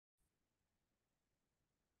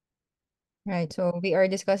Right, so we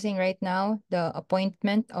are discussing right now the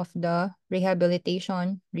appointment of the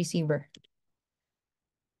rehabilitation receiver.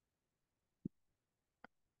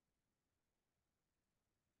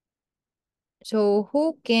 So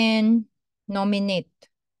who can nominate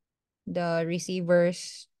the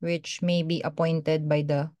receivers which may be appointed by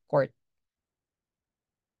the court?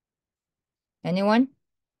 Anyone?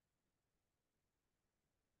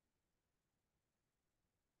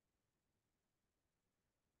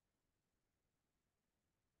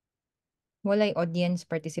 Walay audience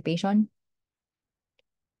participation?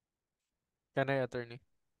 Can I, attorney?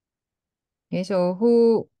 Okay, so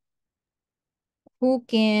who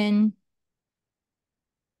can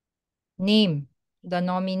name the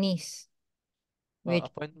nominees which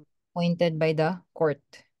Appointment appointed by the court?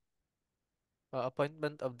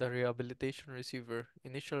 appointment of the rehabilitation receiver,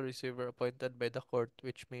 initial receiver appointed by the court,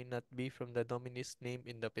 which may not be from the nominee's name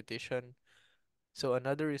in the petition. So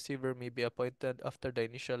another receiver may be appointed after the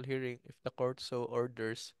initial hearing if the court so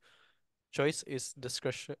orders. Choice is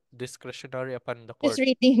discretionary upon the Just court.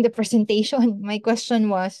 reading the presentation. My question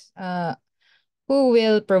was, who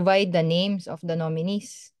will provide the names of the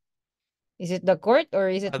nominees? Is it the court or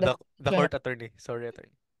is it the The petitioner? court attorney. Sorry,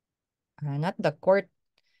 attorney. Not the court.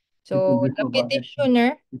 It will So be provided.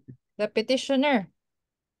 the petitioner,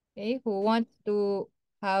 okay, who wants to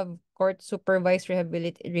have court supervised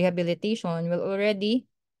rehabilitation will already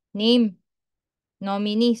name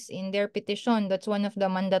nominees in their petition. That's one of the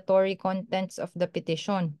mandatory contents of the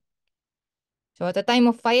petition. So at the time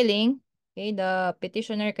of filing, okay, the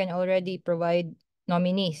petitioner can already provide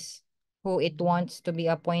nominees who it wants to be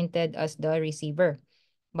appointed as the receiver.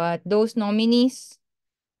 But those nominees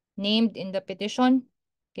named in the petition,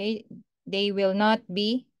 okay, they will not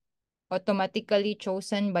be automatically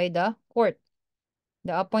chosen by the court.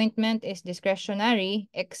 The appointment is discretionary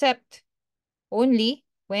except only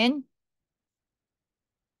when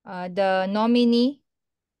the nominee,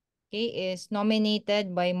 okay, is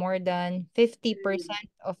nominated by more than 50%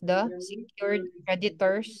 of the secured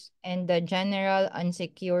creditors and the general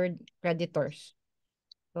unsecured creditors.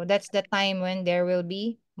 So that's the time when there will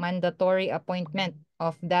be mandatory appointment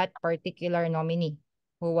of that particular nominee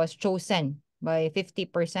who was chosen by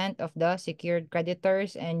 50% of the secured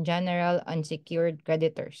creditors and general unsecured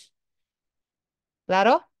creditors.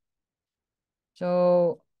 Claro?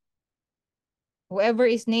 So whoever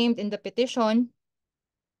is named in the petition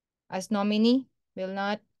as nominee will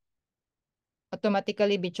not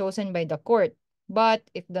automatically be chosen by the court. But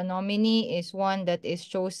if the nominee is one that is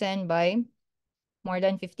chosen by more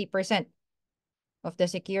than 50% of the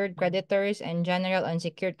secured creditors and general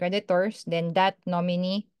unsecured creditors, then that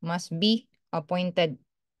nominee must be appointed.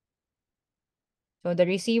 So the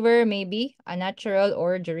receiver may be a natural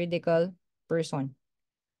or juridical person.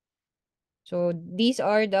 So these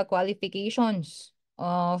are the qualifications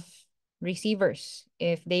of receivers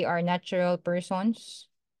if they are natural persons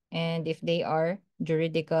and if they are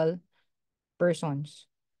juridical persons.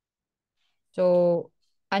 So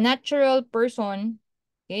a natural person,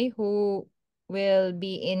 okay, who will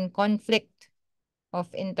be in conflict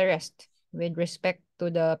of interest with respect to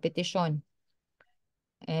the petition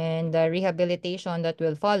and the rehabilitation that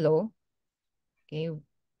will follow, okay,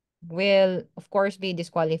 will of course be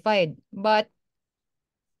disqualified. But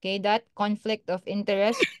okay, that conflict of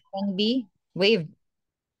interest can be waived.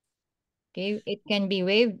 Okay, it can be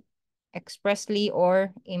waived expressly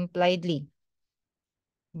or impliedly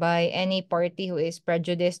by any party who is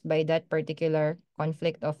prejudiced by that particular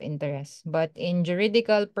conflict of interest. But in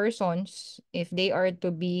juridical persons, if they are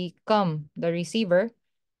to become the receiver,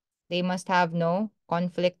 they must have no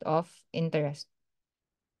conflict of interest.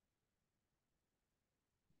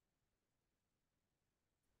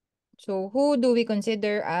 So who do we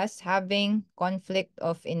consider as having conflict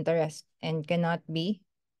of interest and cannot be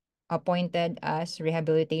appointed as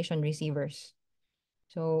rehabilitation receivers?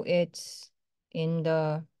 So it's in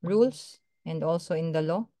the rules and also in the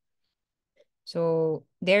law. So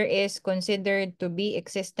there is considered to be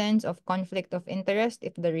existence of conflict of interest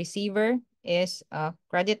if the receiver is a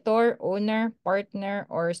creditor, owner, partner,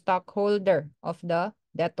 or stockholder of the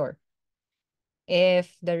debtor.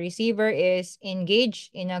 If the receiver is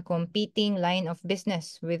engaged in a competing line of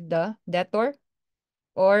business with the debtor,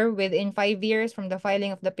 or within 5 years from the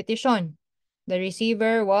filing of the petition, the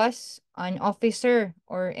receiver was an officer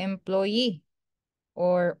or employee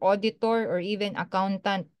or auditor or even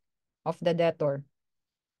accountant of the debtor.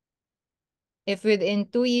 If within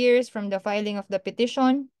 2 years from the filing of the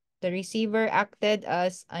petition, the receiver acted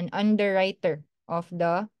as an underwriter of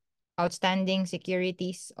the outstanding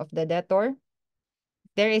securities of the debtor,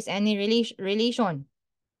 there is any relation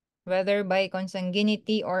whether by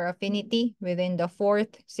consanguinity or affinity within the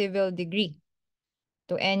fourth civil degree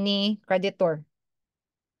to any creditor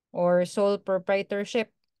or sole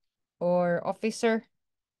proprietorship or officer,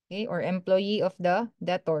 okay, or employee of the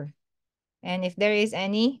debtor. And if there is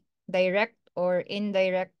any direct or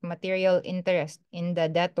indirect material interest in the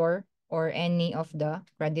debtor or any of the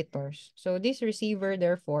creditors. So this receiver,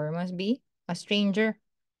 therefore, must be a stranger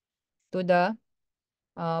to the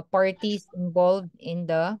parties involved in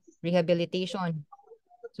the rehabilitation.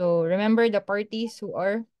 So remember the parties who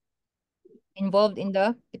are involved in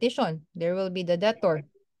the petition. There will be the debtor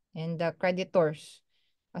and the creditors,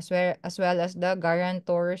 as well as the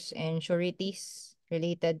guarantors and sureties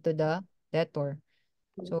related to the debtor.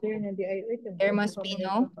 So there must be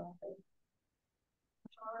no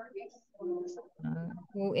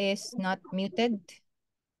who is not muted.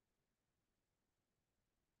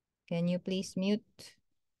 Can you please mute?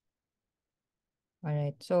 All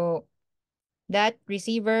right. So that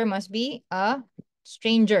receiver must be a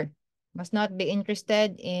stranger, must not be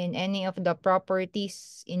interested in any of the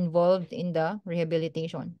properties involved in the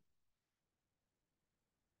rehabilitation.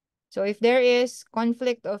 So if there is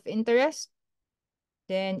conflict of interest,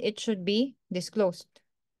 then it should be disclosed.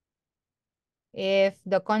 If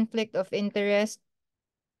the conflict of interest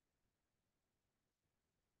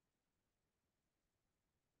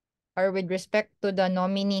are with respect to the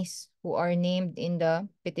nominees who are named in the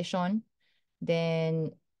petition,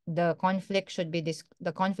 then the conflict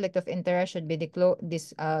of interest should be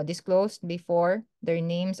disclosed before their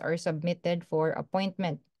names are submitted for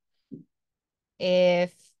appointment.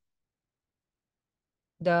 If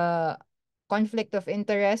the conflict of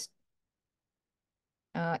interest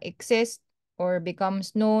exists or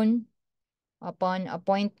becomes known upon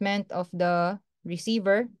appointment of the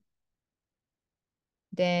receiver,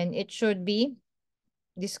 then it should be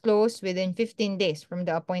disclosed within 15 days from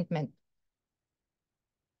the appointment.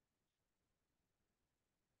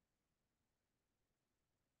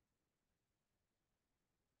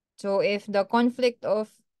 So if the conflict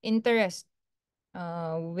of interest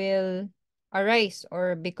will arise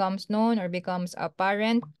or becomes known or becomes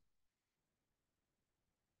apparent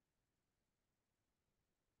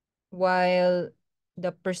while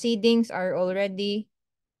the proceedings are already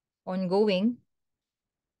ongoing,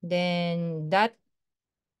 then that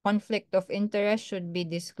conflict of interest should be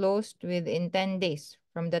disclosed within 10 days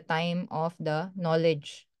from the time of the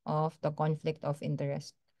knowledge of the conflict of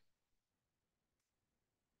interest.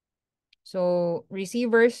 So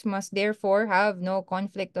receivers must therefore have no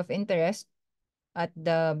conflict of interest at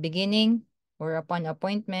the beginning or upon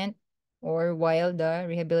appointment or while the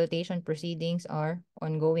rehabilitation proceedings are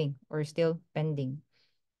ongoing or still pending.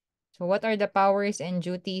 So what are the powers and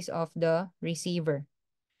duties of the receiver?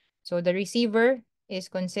 So the receiver is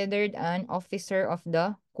considered an officer of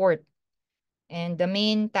the court. And the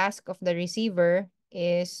main task of the receiver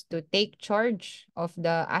is to take charge of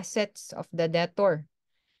the assets of the debtor.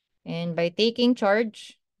 And by taking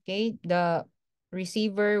charge, okay, the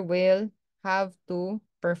receiver will have to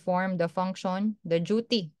perform the function, the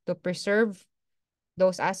duty to preserve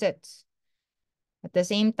those assets. At the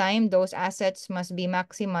same time, those assets must be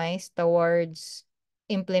maximized towards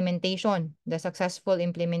implementation, the successful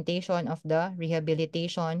implementation of the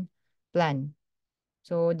rehabilitation plan.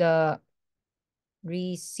 So the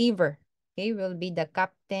receiver, okay, will be the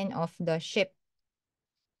captain of the ship.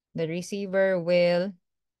 The receiver will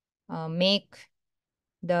make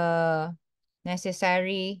the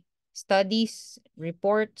necessary studies,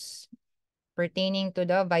 reports pertaining to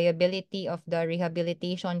the viability of the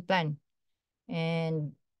rehabilitation plan.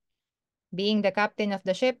 And being the captain of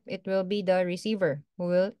the ship, it will be the receiver who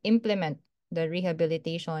will implement the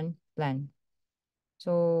rehabilitation plan.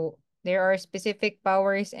 So there are specific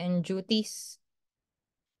powers and duties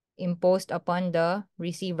imposed upon the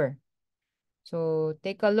receiver. So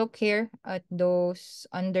take a look here at those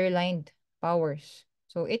underlined powers.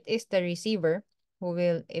 So it is the receiver who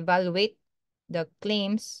will evaluate the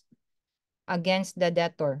claims against the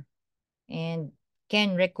debtor and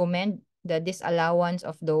can recommend the disallowance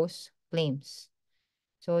of those claims.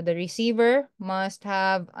 So the receiver must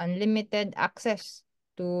have unlimited access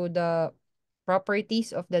to the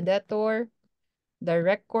properties of the debtor, the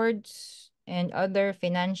records, and other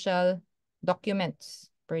financial documents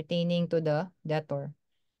pertaining to the debtor.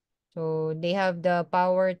 So they have the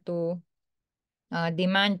power to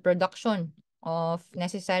demand production of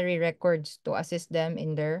necessary records to assist them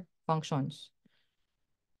in their functions.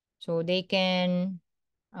 So they can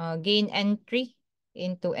gain entry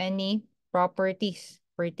into any properties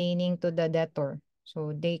pertaining to the debtor.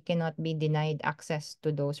 So they cannot be denied access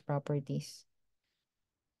to those properties.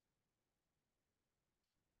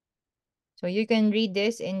 So you can read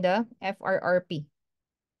this in the FRRP.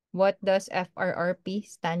 What does FRRP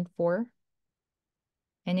stand for?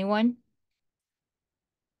 Anyone?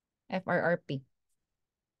 FRRP.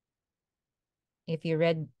 If you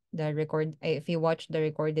read the if you watch the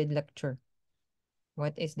recorded lecture,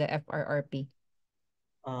 what is the FRRP?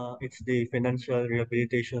 It's the financial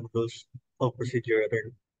rehabilitation rules of procedure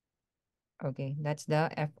attorney. Okay, that's the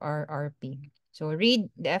FRRP. So read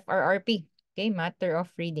the FRRP. Okay, matter of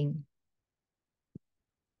reading.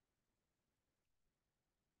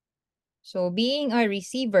 So being a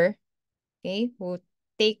receiver, okay, who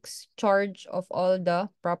takes charge of all the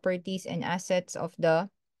properties and assets of the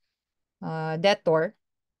debtor,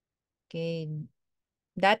 okay,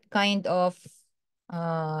 that kind of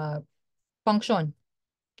uh, function,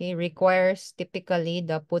 okay, requires typically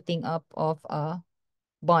the putting up of a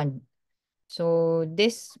bond. So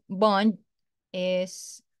this bond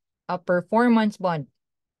is a performance bond.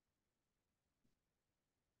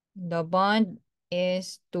 The bond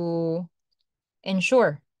is to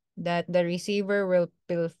ensure that the receiver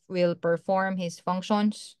will perform his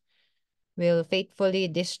functions, will faithfully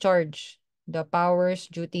discharge the powers,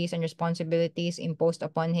 duties, and responsibilities imposed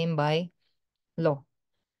upon him by law.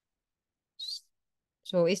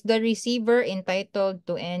 So is the receiver entitled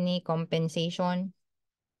to any compensation?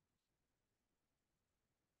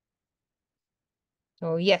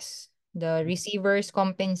 So yes, the receiver's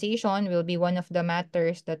compensation will be one of the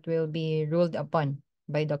matters that will be ruled upon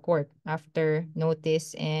by the court after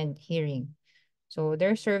notice and hearing. So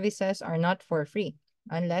their services are not for free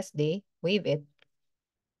unless they waive it.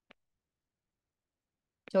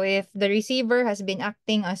 So if the receiver has been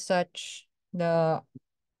acting as such, the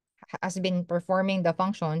has been performing the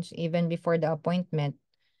functions even before the appointment,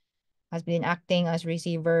 has been acting as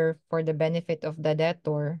receiver for the benefit of the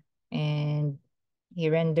debtor, and he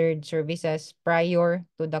rendered services prior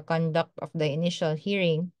to the conduct of the initial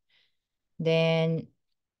hearing, then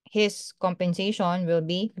his compensation will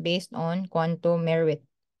be based on quantum merit.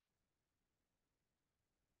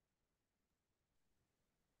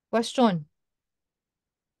 Question: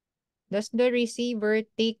 does the receiver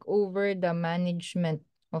take over the management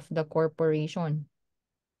of the corporation?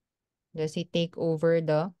 Does he take over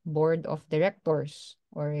the board of directors?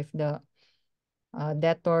 Or if the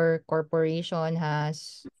debtor corporation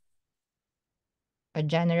has a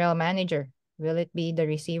general manager, will it be the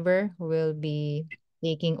receiver who will be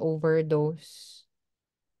taking over those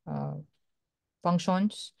uh,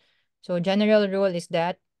 functions? So general rule is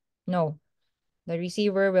that no, the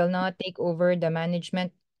receiver will not take over the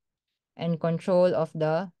management and control of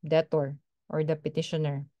the debtor or the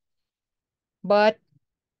petitioner. But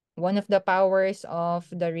one of the powers of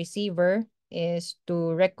the receiver is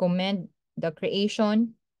to recommend the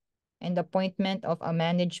creation and appointment of a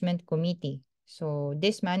management committee. So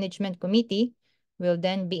this management committee will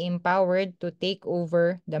then be empowered to take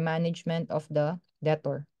over the management of the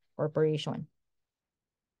debtor corporation.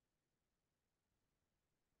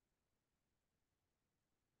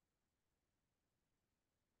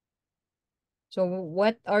 So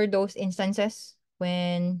what are those instances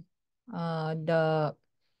when the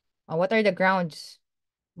what are the grounds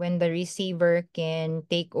when the receiver can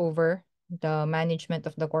take over the management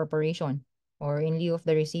of the corporation, or in lieu of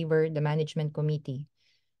the receiver, the management committee?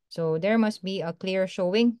 So there must be a clear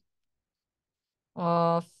showing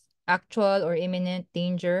of actual or imminent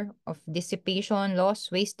danger of dissipation, loss,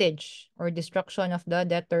 wastage, or destruction of the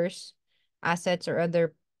debtor's assets or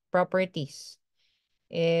other properties.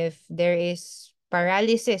 If there is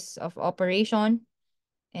paralysis of operation,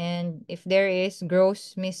 and if there is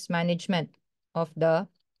gross mismanagement of the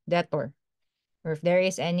debtor, or if there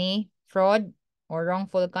is any fraud or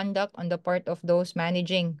wrongful conduct on the part of those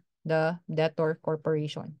managing the debtor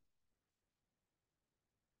corporation.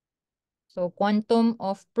 So quantum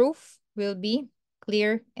of proof will be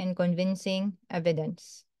clear and convincing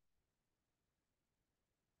evidence.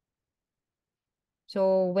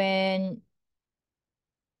 So when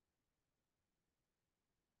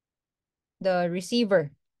the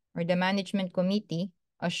receiver or the management committee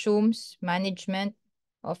assumes management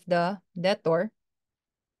of the debtor,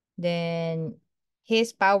 then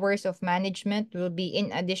his powers of management will be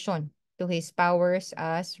in addition to his powers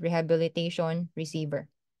as rehabilitation receiver.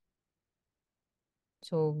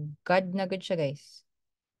 So God na good siya, guys.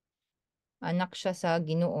 Anak siya sa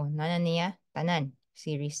Ginoo, nana niya tanan,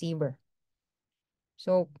 si receiver.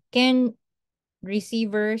 So can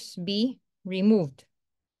receivers be removed?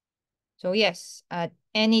 So yes, at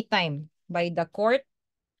any time by the court,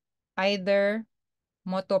 either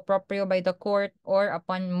motu proprio by the court or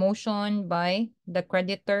upon motion by the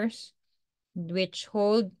creditors, which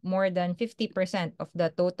hold more than 50% of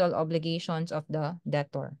the total obligations of the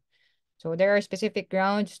debtor. So there are specific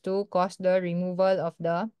grounds to cause the removal of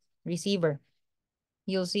the receiver.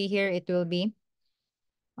 You'll see here it will be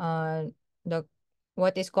uh the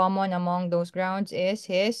what is common among those grounds is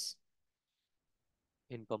his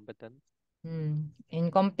Incompetent.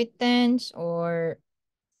 incompetence or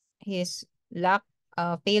his lack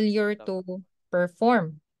failure Lack to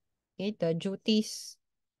perform, okay, the duties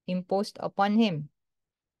imposed upon him.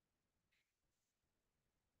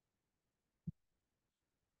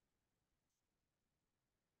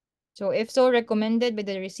 So if so recommended by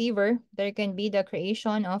the receiver, there can be the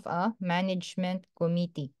creation of a management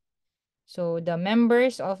committee. So the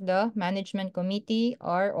members of the management committee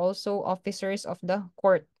are also officers of the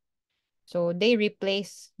court. So they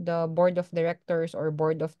replace the board of directors or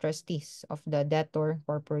board of trustees of the debtor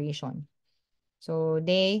corporation. So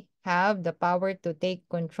they have the power to take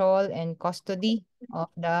control and custody of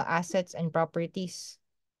the assets and properties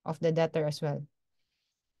of the debtor as well.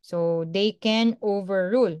 So they can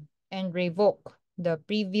overrule and revoke the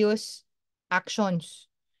previous actions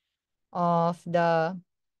of the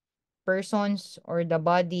persons or the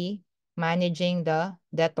body managing the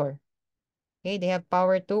debtor. Okay, they have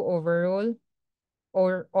power to overrule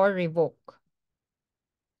or revoke.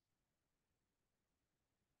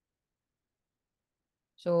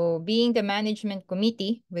 So being the management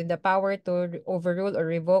committee with the power to overrule or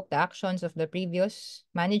revoke the actions of the previous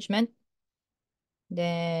management,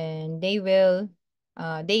 then they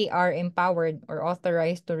are empowered or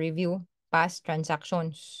authorized to review past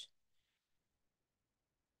transactions.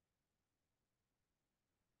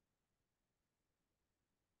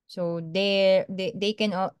 So they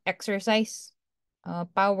can exercise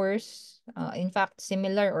powers, in fact,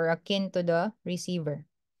 similar or akin to the receiver.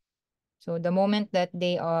 So the moment that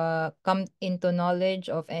they come into knowledge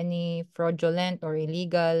of any fraudulent or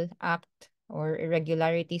illegal act or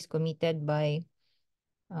irregularities committed by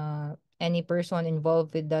any person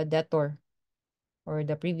involved with the debtor or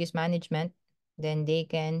the previous management, then they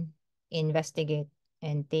can investigate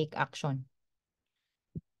and take action.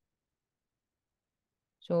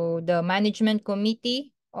 So the management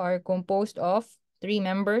committee are composed of 3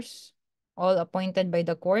 members, all appointed by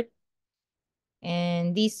the court.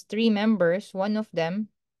 And these 3 members, one of them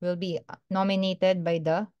will be nominated by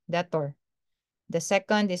the debtor. The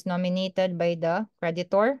second is nominated by the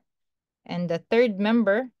creditor. And the third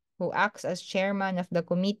member, who acts as chairman of the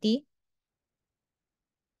committee,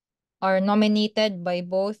 are nominated by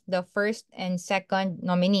both the first and second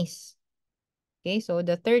nominees. Okay, so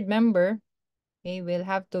the third member, okay, will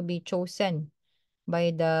have to be chosen by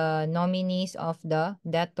the nominees of the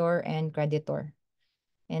debtor and creditor.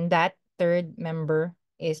 And that third member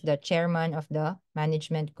is the chairman of the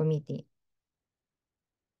management committee.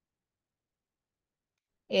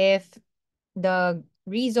 If the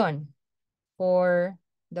reason for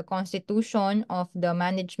the constitution of the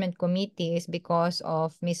management committee is because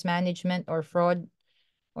of mismanagement or fraud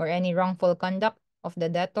or any wrongful conduct of the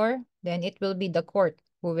debtor, then it will be the court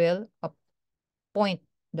who will appoint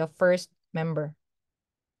the first member.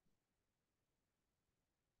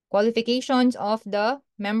 Qualifications of the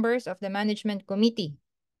members of the management committee.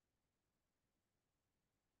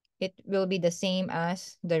 It will be the same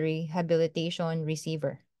as the rehabilitation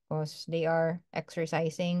receiver because they are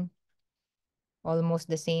exercising almost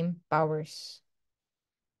the same powers.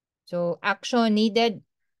 So action needed.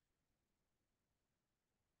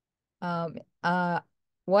 Um, uh,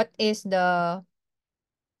 what is the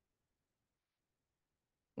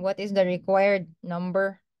required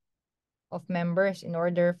number of members in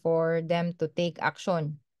order for them to take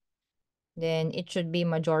action? Then it should be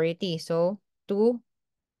majority. So 2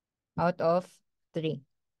 out of 3.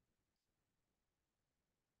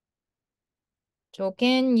 So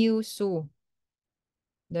can you sue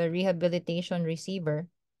the rehabilitation receiver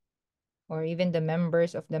or even the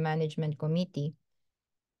members of the management committee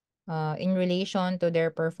in relation to their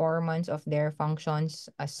performance of their functions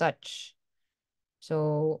as such?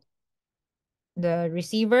 So the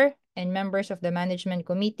receiver and members of the management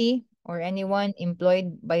committee or anyone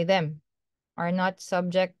employed by them are not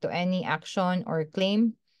subject to any action or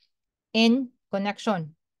claim in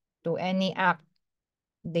connection to any act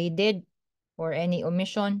they did or any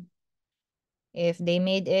omission if they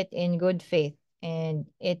made it in good faith and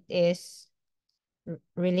it is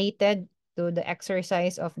related to the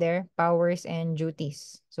exercise of their powers and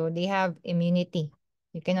duties. So they have immunity.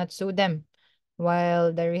 You cannot sue them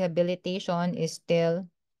while the rehabilitation is still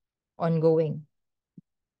ongoing.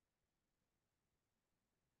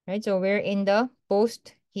 Right? So we're in the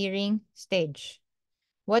post-hearing stage.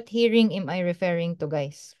 What hearing am I referring to,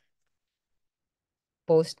 guys?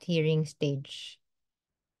 post-hearing stage.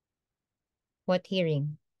 What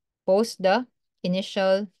hearing? Post the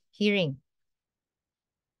initial hearing.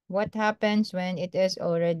 What happens when it is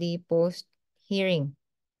already post-hearing?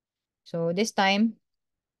 So this time,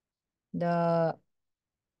 the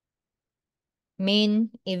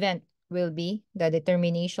main event will be the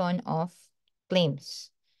determination of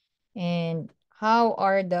claims. And how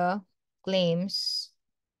are the claims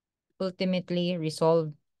ultimately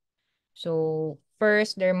resolved? So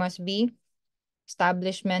first, there must be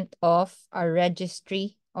establishment of a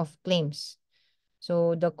registry of claims.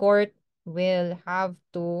 So the court will have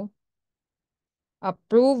to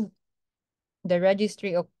approve the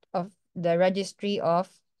registry of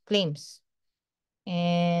claims.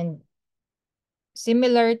 And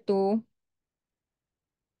similar to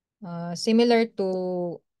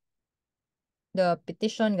the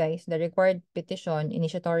petition, guys, the required petition,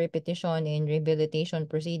 initiatory petition in rehabilitation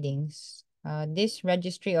proceedings, this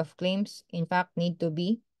registry of claims, in fact, need to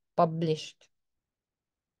be published.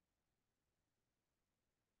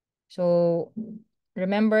 So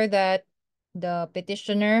remember that the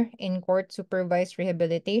petitioner in court supervised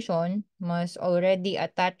rehabilitation must already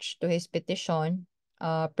attach to his petition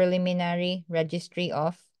a preliminary registry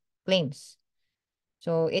of claims.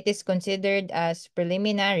 So it is considered as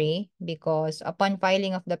preliminary because upon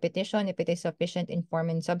filing of the petition, if it is sufficient in form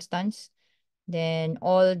and substance, then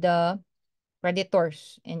all the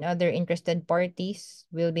creditors and other interested parties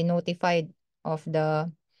will be notified of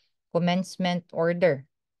the commencement order.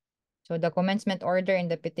 So the commencement order and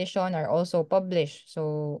the petition are also published.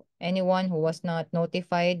 So anyone who was not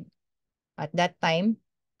notified at that time,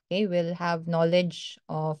 okay, will have knowledge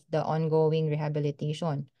of the ongoing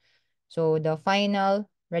rehabilitation. So the final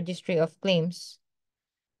registry of claims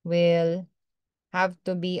will have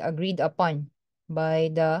to be agreed upon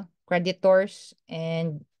by the creditors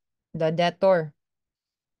and the debtor.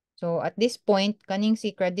 So at this point, kaning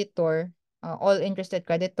si creditor, all interested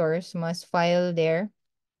creditors must file their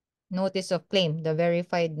notice of claim, the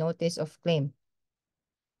verified notice of claim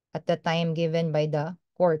at the time given by the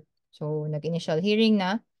court. So nag-initial hearing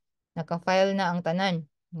na, naka-file na ang tanan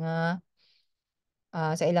nga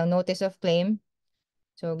sa ilang notice of claim.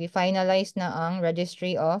 So gi-finalize na ang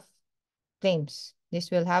registry of claims. This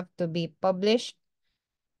will have to be published,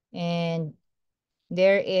 and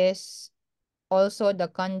there is also the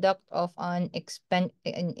conduct of an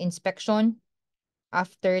inspection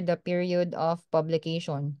after the period of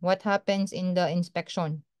publication. What happens in the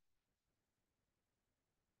inspection?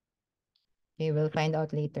 Okay, we'll find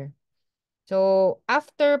out later. So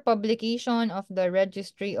after publication of the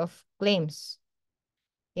registry of claims,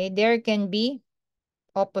 okay, there can be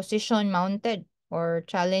opposition mounted or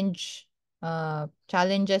challenges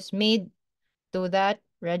made to that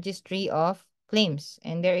registry of claims,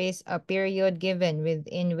 and there is a period given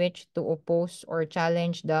within which to oppose or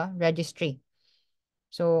challenge the registry.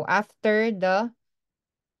 So after the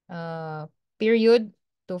period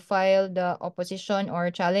to file the opposition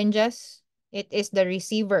or challenges, it is the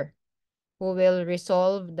receiver who will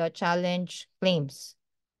resolve the challenge claims.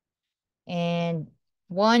 And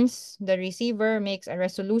once the receiver makes a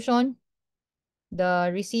resolution,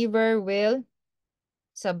 the receiver will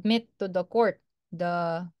submit to the court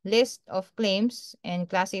the list of claims and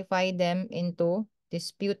classify them into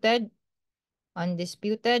disputed,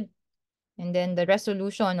 undisputed, and then the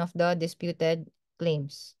resolution of the disputed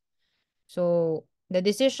claims. So the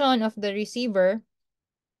decision of the receiver,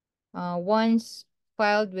 once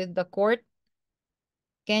filed with the court,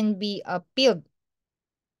 can be appealed,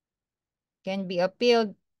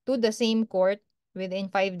 to the same court within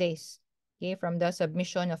 5 days, okay, from the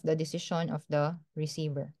submission of the decision of the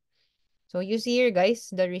receiver. So you see here, guys,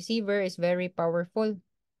 the receiver is very powerful.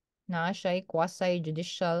 Na siya'y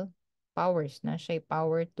quasi-judicial powers, na siya'y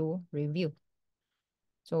power to review.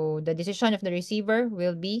 So the decision of the receiver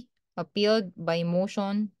will be appealed by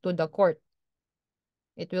motion to the court.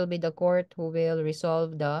 It will be the court who will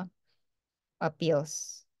resolve the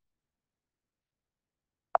appeals.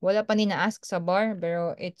 Wala pa ni na-ask sa bar,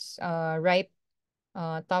 pero it's a ripe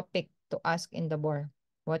topic to ask in the bar.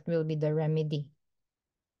 What will be the remedy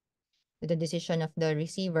to the decision of the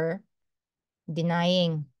receiver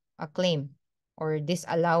denying a claim or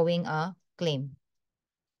disallowing a claim?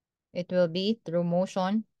 It will be through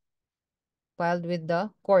motion filed with the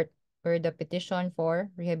court where the petition for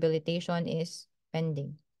rehabilitation is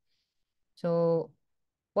pending. So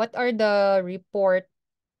what are the report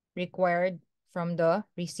required from the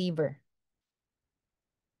receiver?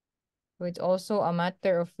 So it's also a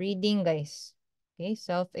matter of reading, guys. Okay,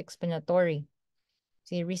 self-explanatory.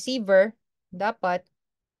 Si receiver, dapat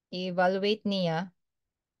i-evaluate niya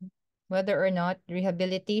whether or not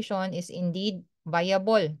rehabilitation is indeed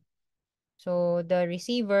viable. So the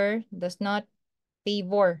receiver does not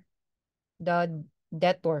favor the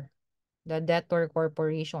debtor, the debtor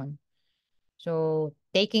corporation. So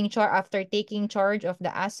after taking charge of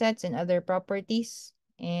the assets and other properties,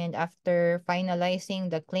 and after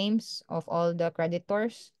finalizing the claims of all the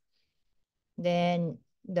creditors, then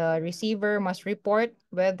the receiver must report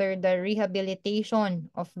whether the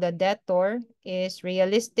rehabilitation of the debtor is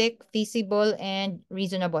realistic, feasible, and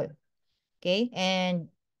reasonable. Okay? And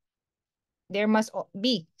there must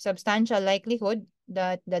be substantial likelihood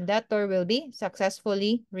that the debtor will be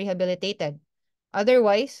successfully rehabilitated.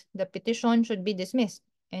 Otherwise, the petition should be dismissed,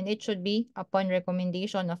 and it should be upon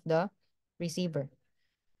recommendation of the receiver.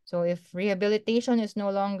 So if rehabilitation is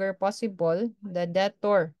no longer possible, the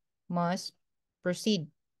debtor must proceed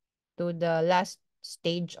to the last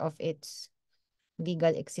stage of its legal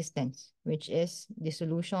existence, which is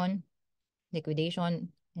dissolution, liquidation,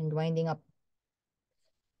 and winding up.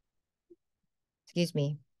 Excuse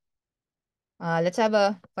me. Let's have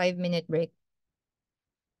a 5-minute break.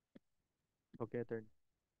 Okay, attorney.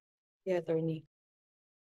 Yeah, attorney.